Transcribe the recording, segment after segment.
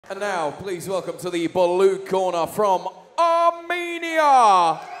And now, please welcome to the blue corner from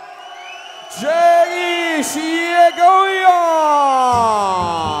Armenia, Jegish Yegoian.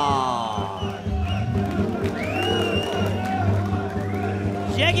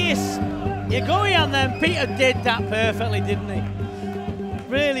 Jegish Yegoian then. Peter did that perfectly, didn't he?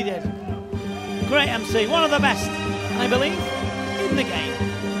 Really did. Great MC, one of the best, I believe, in the game.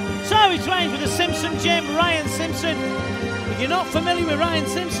 So he trains with the Simpson gym, Ryan Simpson. If you're not familiar with Ryan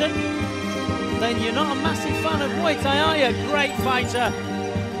Simpson, then you're not a massive fan of Muay Thai, are you? Great fighter,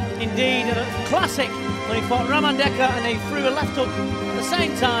 indeed, and a classic when he fought Ramandeka and they threw a left hook at the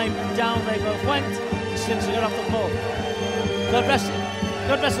same time, and down they both went. Simpson got off the floor. God bless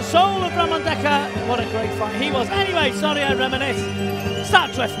the soul of Ramandeka. What a great fight he was. Anyway, sorry I reminisce.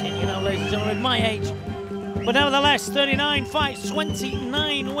 Start drifting, you know, ladies and gentlemen, my age. But nevertheless, 39 fights,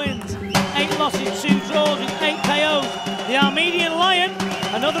 29 wins, 8 losses, 2 draws, and 8 KOs. The Armenian Lion,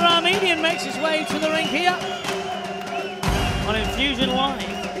 another Armenian, makes his way to the ring here on Enfusion Live.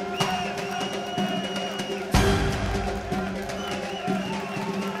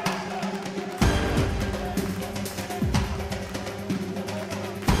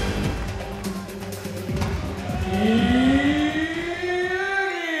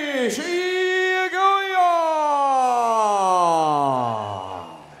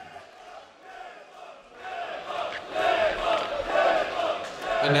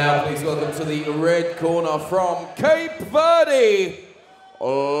 And now please welcome to the red corner from Cape Verde,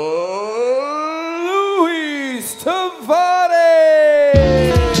 Luis Tavares.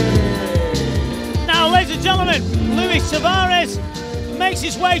 Now, ladies and gentlemen, Luis Tavares makes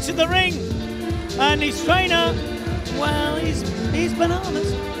his way to the ring, and his trainer, well, he's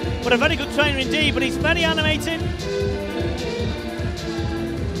bananas, but a very good trainer indeed. But he's very animated,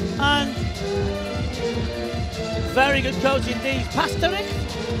 and very good coach indeed. Ciric.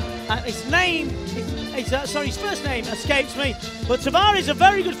 His name, his first name escapes me, but Tavares is a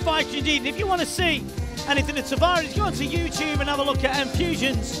very good fighter indeed. And if you want to see anything of Tavares, go onto YouTube and have a look at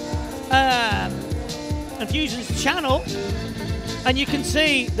Enfusion's channel, and you can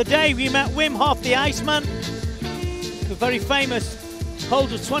see the day we met Wim Hof, the Iceman, the very famous,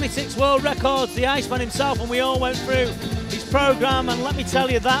 holder of 26 world records, the Iceman himself, and we all went through his program, and let me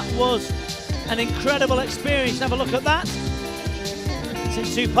tell you, that was an incredible experience. Have a look at that.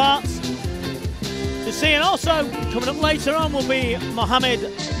 It's in 2 parts to see, and also coming up later on will be Muhammed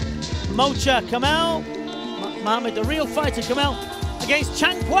Muhammed, the real fighter Kamel, against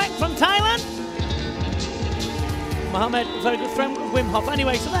Chang Kwek from Thailand. Muhammed, a very good friend of Wim Hof.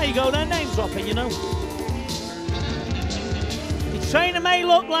 Anyway, so there you go, their name dropping, you know. His trainer may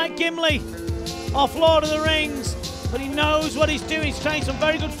look like Gimli off Lord of the Rings, but he knows what he's doing. He's trained some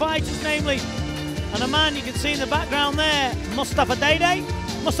very good fighters, namely, and a man you can see in the background there, Mustafa Dede.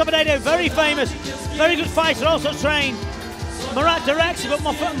 Mustafa Dede, very famous, very good fighter, also trained Marat Directs, but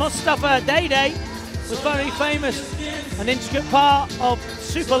Mustafa Dede was very famous, an intricate part of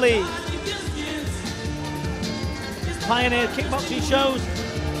Super League. Pioneered kickboxing shows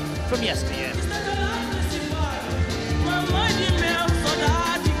from yesteryear.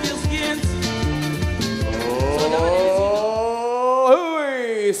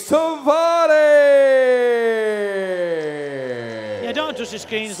 Tavares! Yeah, don't adjust your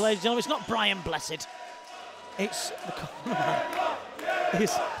screens, ladies and gentlemen. It's not Brian Blessed. It's the corner man.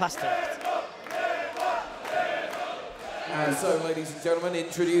 It's Pastor. And so, ladies and gentlemen,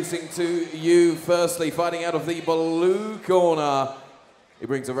 introducing to you, firstly, fighting out of the blue corner. He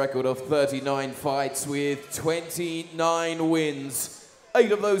brings a record of 39 fights with 29 wins.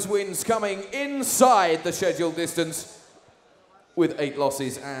 8 of those wins coming inside the scheduled distance, with 8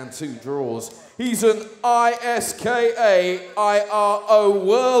 losses and 2 draws. He's an ISKA IRO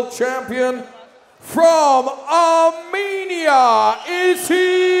World Champion from Armenia. Is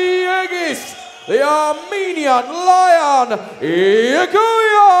he Yegish, the Armenian Lion, Yegoian?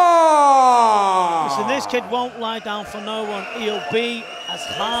 Listen, this kid won't lie down for no one. He'll be as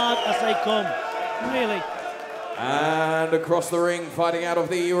hard as they come, really. And across the ring, fighting out of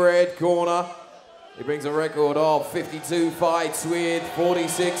the red corner, he brings a record of 52 fights with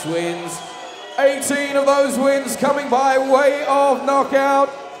 46 wins. 18 of those wins coming by way of knockout,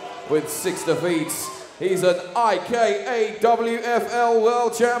 with 6 defeats. He's an IKAWFL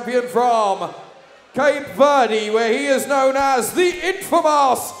World Champion from Cape Verde, where he is known as the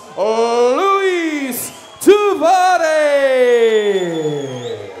infamous Luis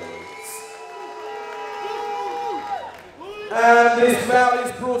Tavares. And this bout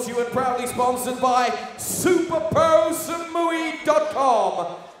is brought to you and proudly sponsored by SuperProSamui.com.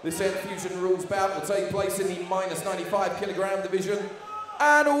 This Enfusion rules bout will take place in the -95 kilogram division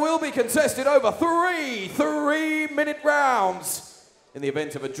and will be contested over three 3-minute rounds. In the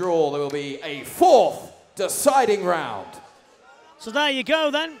event of a draw, there will be a 4th deciding round. So there you go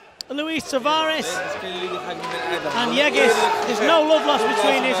then. Luis Tavares and Yegish. There's no love lost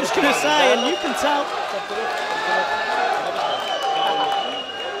between these, just going to say, and you can tell.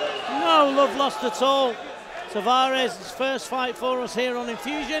 No love lost at all. Tavares, his first fight for us here on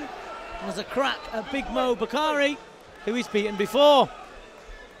Enfusion. And there's a crack at Big Mo Bakari, who he's beaten before.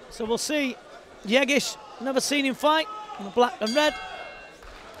 So we'll see. Yegish, never seen him fight in the black and red.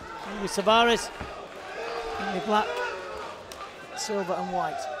 And with Tavares in the black, silver and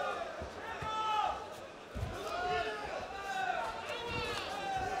white.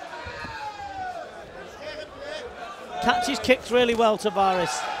 Catches kicks really well,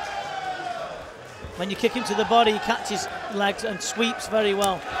 Tavares. When you kick him to the body, he catches legs and sweeps very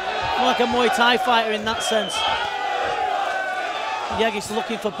well. More like a Muay Thai fighter in that sense. Yegish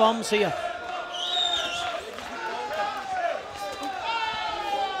looking for bombs here.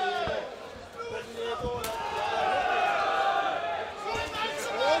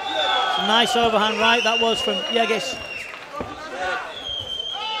 Nice overhand right that was from Yegish.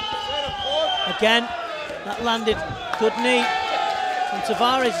 Again, that landed. Good knee from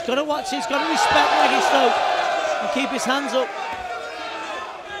Tavares. He's got to watch it. He's got to respect Yegish though and keep his hands up.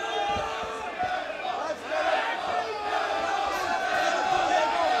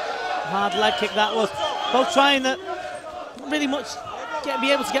 Hard leg kick that was. Both trying that. Not really much.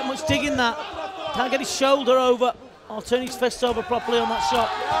 Be able to get much dig in that. Can't get his shoulder over or turn his fist over properly on that shot.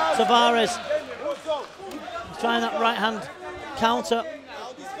 Tavares. He's trying that right hand counter.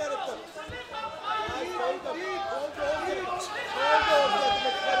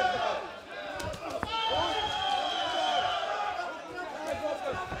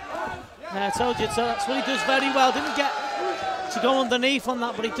 Yeah, I told you, so that's what he does very well. Didn't get to go underneath on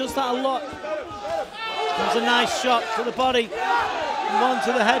that, but he does that a lot. There's a nice shot to the body, and one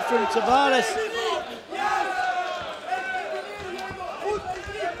to the head from Tavares.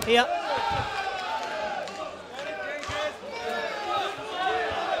 Here.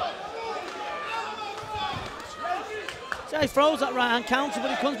 So he throws that right hand counter, but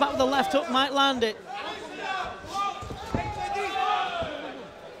he comes back with the left hook, might land it.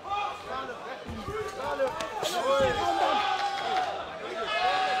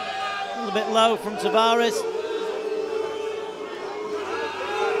 A bit low from Tavares.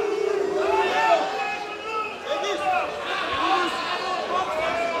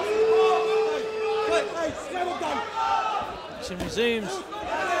 Action resumes.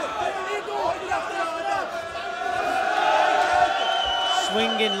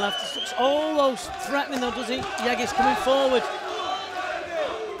 Swinging left, looks almost threatening though, does he? Yegish coming forward.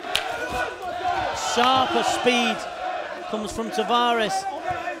 Sharper speed comes from Tavares.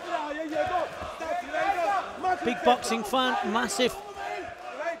 Big boxing fan, massive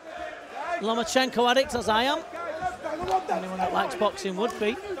Lomachenko addict, as I am. Anyone that likes boxing would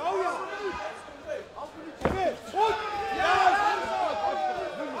be.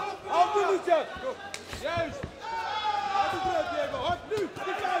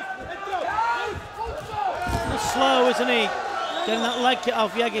 Slow, isn't he? Getting that leg kick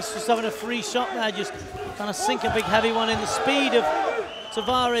off. Yegish just having a free shot there, just trying to sink a big heavy one in. The speed of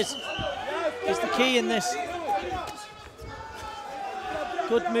Tavares is the key in this.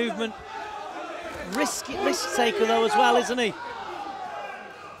 Good movement. Risk taker though as well, isn't he?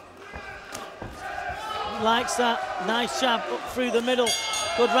 Likes that. Nice jab up through the middle.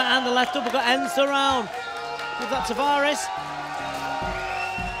 Good right hand, the left uppercut ends the round. Give that Tavares.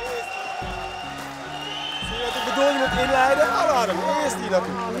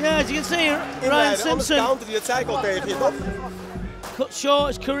 Yeah, as you can see, Ryan Simpson cut short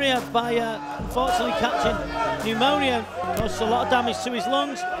his career by unfortunately catching pneumonia. Caused a lot of damage to his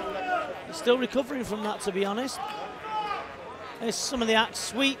lungs. He's still recovering from that, to be honest. There's some of the acts,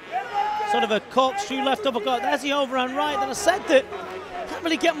 sweet, sort of a corkscrew left uppercut. There's the overhand right that I said that can't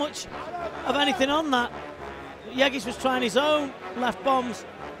really get much of anything on that. But Yegish was trying his own left bombs.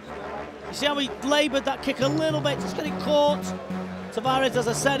 You see how he laboured that kick a little bit, just getting caught. Tavares, as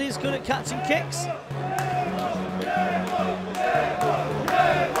I said, is good at catching kicks.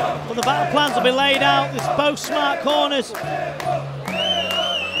 But the battle plans will be laid out. There's both smart corners.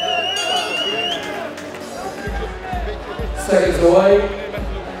 Seconds away.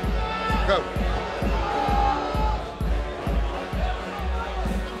 Go.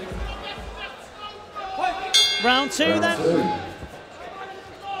 Round two then.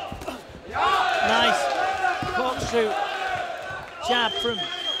 Nice corkscrew jab from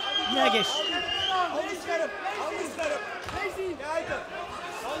Jegish.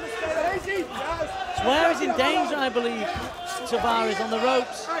 Souwer is in danger, I believe. Tavares on the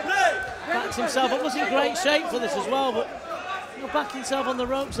ropes. Backs himself up. Was in great shape for this as well, but he'll back himself on the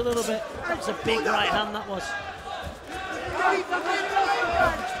ropes a little bit. That was a big right hand, that was.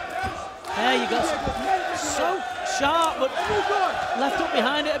 There you go. So sharp, but left up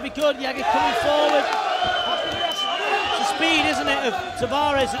behind it would be good. Yegish coming forward. It's the speed, isn't it, of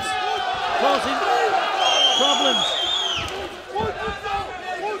Tavares that's causing problems.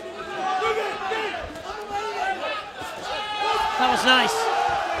 That was nice.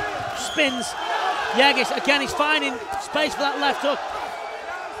 Spins. Yegish, again, he's finding space for that left hook.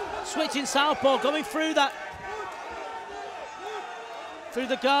 Switching southpaw, going through that. Through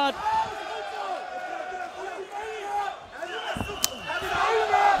the guard.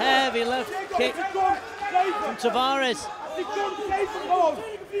 Heavy left kick from Tavares.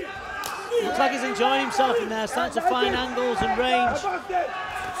 Looks like he's enjoying himself in there, starting to find angles and range.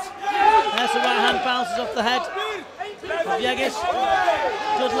 There's the right hand, bounces off the head of Yegish.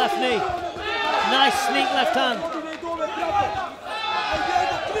 Good left knee. Nice sneak left hand.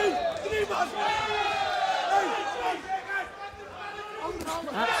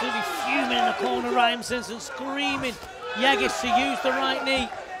 Absolutely fuming in the corner, Ryan Simpson screaming Yegish to use the right knee.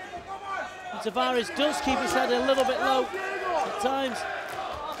 And Tavares does keep his head a little bit low at times.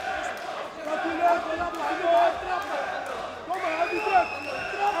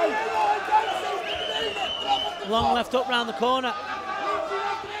 Long left up round the corner.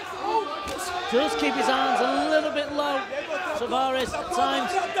 Does keep his arms a little bit low. Tavares at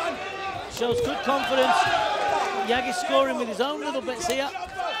times shows good confidence. Yegish scoring with his own little bits here.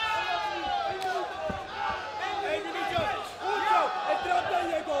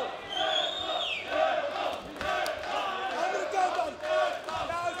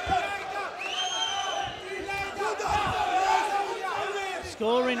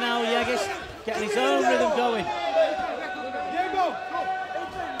 Scoring now, Yegish, getting his own rhythm going.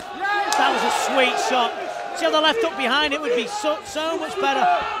 That was a sweet shot. See how the left up behind it would be so much better.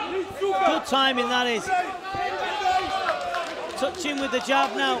 Good timing that is. Touching with the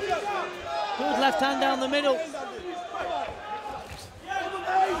jab now. Good left hand down the middle.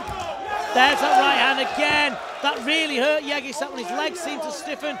 There's that right hand again. That really hurt Yegish. That when his legs seemed to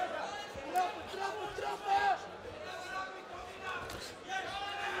stiffen.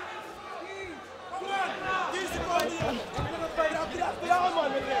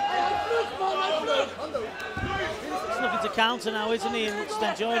 He's looking to counter now, isn't he? And looks to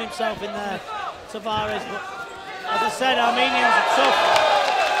enjoying himself in there, Tavares. But as I said, Armenians are tough.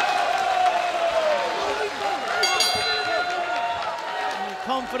 And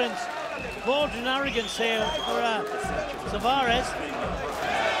confidence, bordering arrogance here for Tavares.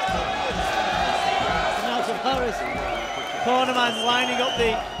 Now Tavares, corner man winding up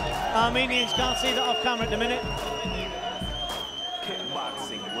the Armenians. Can't see that off camera at the minute.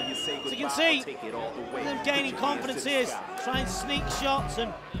 So you can see them gaining confidence here, trying to sneak shots,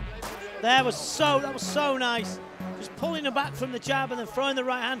 and that was so nice. Just pulling them back from the jab and then throwing the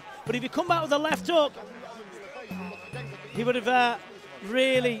right hand. But if you come back with the left hook, he would have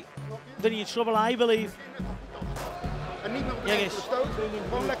really been in trouble, I believe. Yegish.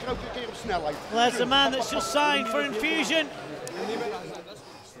 Well, there's the man that's just signed for Enfusion.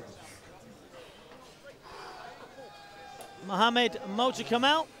 Muhammed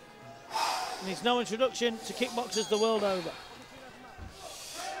Simsek. And he's no introduction to kickboxers the world over.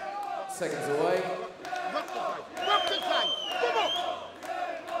 Seconds away.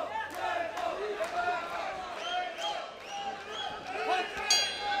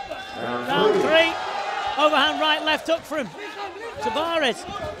 Round three. Overhand right, left hook for him. Tavares.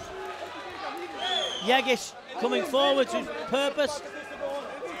 Yegish coming forward with purpose.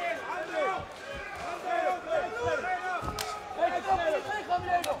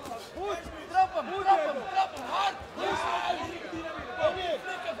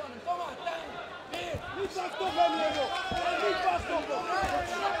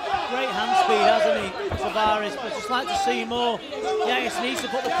 Great hand speed, hasn't he, Tavares? But just like to see more. Yegish needs to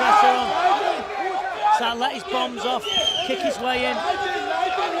put the pressure on. So let his bombs off, kick his way in.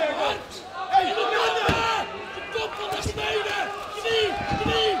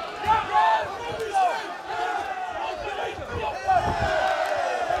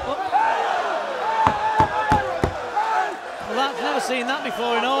 Well, I've never seen that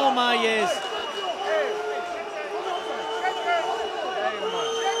before in all my years.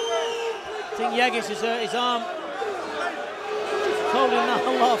 I think Yegish has hurt his arm. Holding that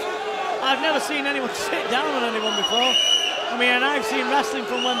off. I've never seen anyone sit down on anyone before. I mean, and I've seen wrestling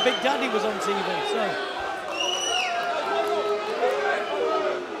from when Big Daddy was on TV, so.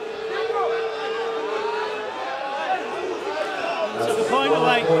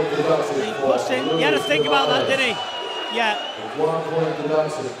 right. He pushed in. He had to think about that, didn't he? Yeah. 1 point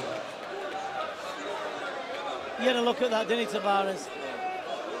deduction. He had to look at that, didn't he, Tavares?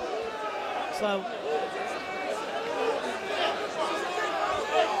 So.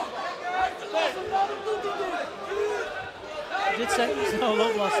 I did say there's no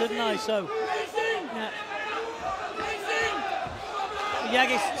love lost, didn't I? So, yeah.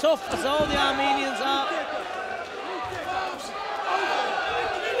 Yegish, tough as all the Armenians are.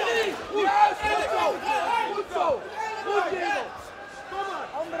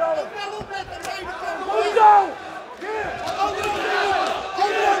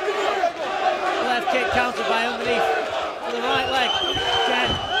 Left kick countered by underneath to the right leg.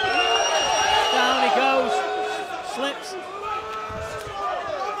 Again. Down he goes. Slips.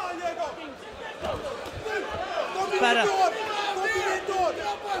 Better.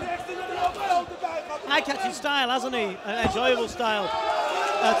 Eye-catching style, hasn't he? An enjoyable style.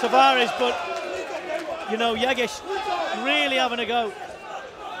 Tavares, but you know, Yegish really having a go.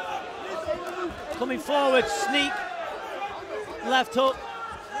 Coming forward, sneak, left hook,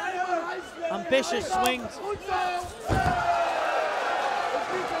 ambitious swings.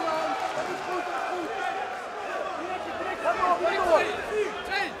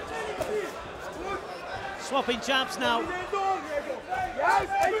 Swapping jabs now.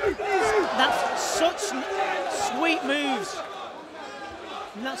 That's such sweet moves.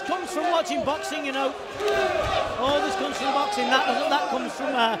 And that comes from watching boxing, you know. All this comes from boxing. That comes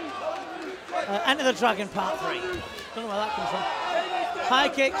from Enter the Dragon Part 3. Don't know where that comes from. High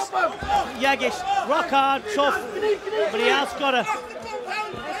kicks. Yegish, rock hard, tough, but he has got to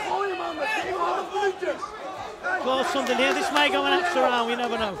go something here. This may go an extra round. We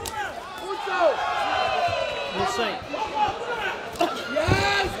never know. We'll see.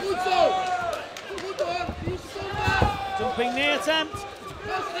 Jumping knee attempt.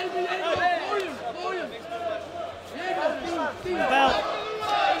 Bell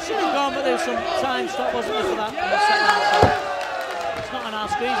should have gone, but there was some time stop, wasn't there, for that? It's not an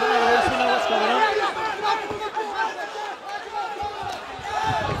arse squeeze, but nevertheless we know what's going on.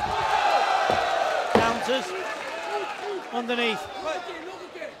 Counters underneath.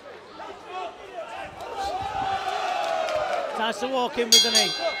 Tries to walk in with the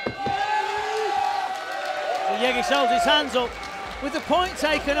knee. So Yegish holds his hands up with the point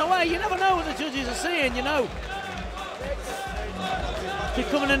taken away. You never know what the judges are seeing, you know.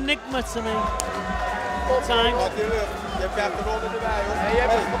 Become an enigma to me at times.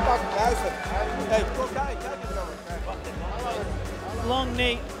 Long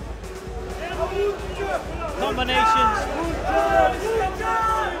knee. Combinations.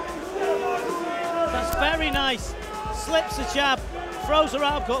 That's very nice. Slips the jab, throws her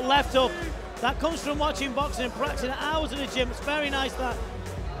out, got left hook. That comes from watching boxing and practicing hours in the gym. It's very nice, that.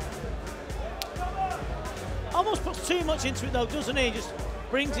 Almost puts too much into it though, doesn't he? Just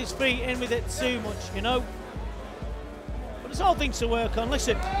brings his feet in with it too much, you know. But there's all things to work on.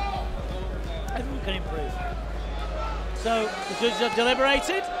 Listen, everyone can improve. So the judges have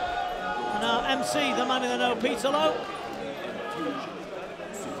deliberated, and our MC, the man in the know, Peter Lowe,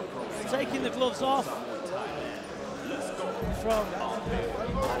 taking the gloves off from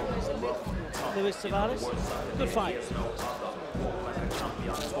Luis Tavares. Good fight.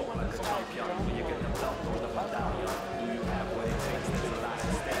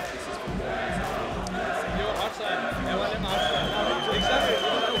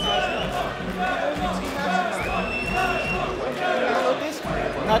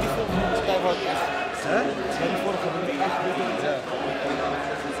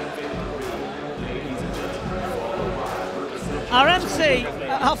 Our MC,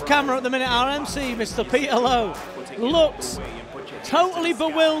 off camera at the minute, our MC, Mr. Peter Lowe, looks totally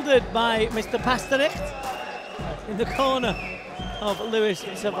bewildered by Mr. Pasternak in the corner of Luis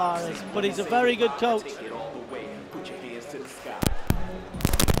Tavares, but he's a very good coach.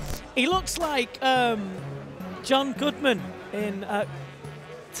 He looks like John Goodman in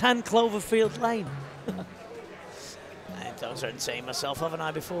 10 Cloverfield Lane. I don't entertain myself, haven't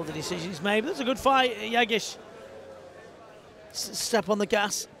I, before the decision's made? But that's a good fight. Yegish, step on the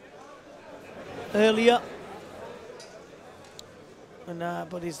gas earlier. And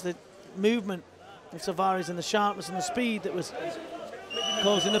but it's the movement of Tavares and the sharpness and the speed that was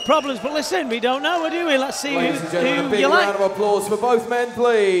causing the problems. But listen, we don't know, do we? Let's see who you like. Round of applause for both men,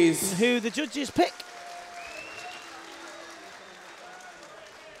 please. And who the judges pick.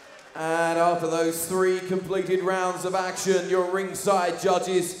 And after those 3 completed rounds of action, your ringside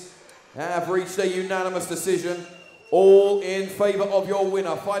judges have reached a unanimous decision, all in favour of your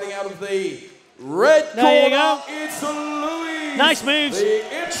winner. Fighting out of the Red There you corner, go. it's Louis. Nice moves. The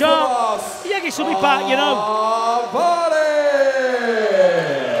Sharp. Yegish will be back, you know.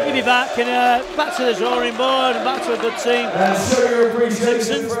 Tavares. He'll be back and back to the drawing board and back to a good team. And show your appreciation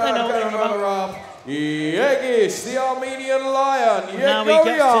Simpsons, for they know our what they're on about. runner-up, Jegish, the Armenian Lion. Now he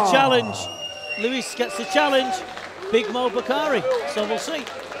gets Yegoian. to challenge. Luis gets to challenge Big Mo Bakari. So we'll see.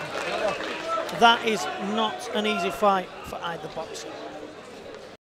 That is not an easy fight for either boxer.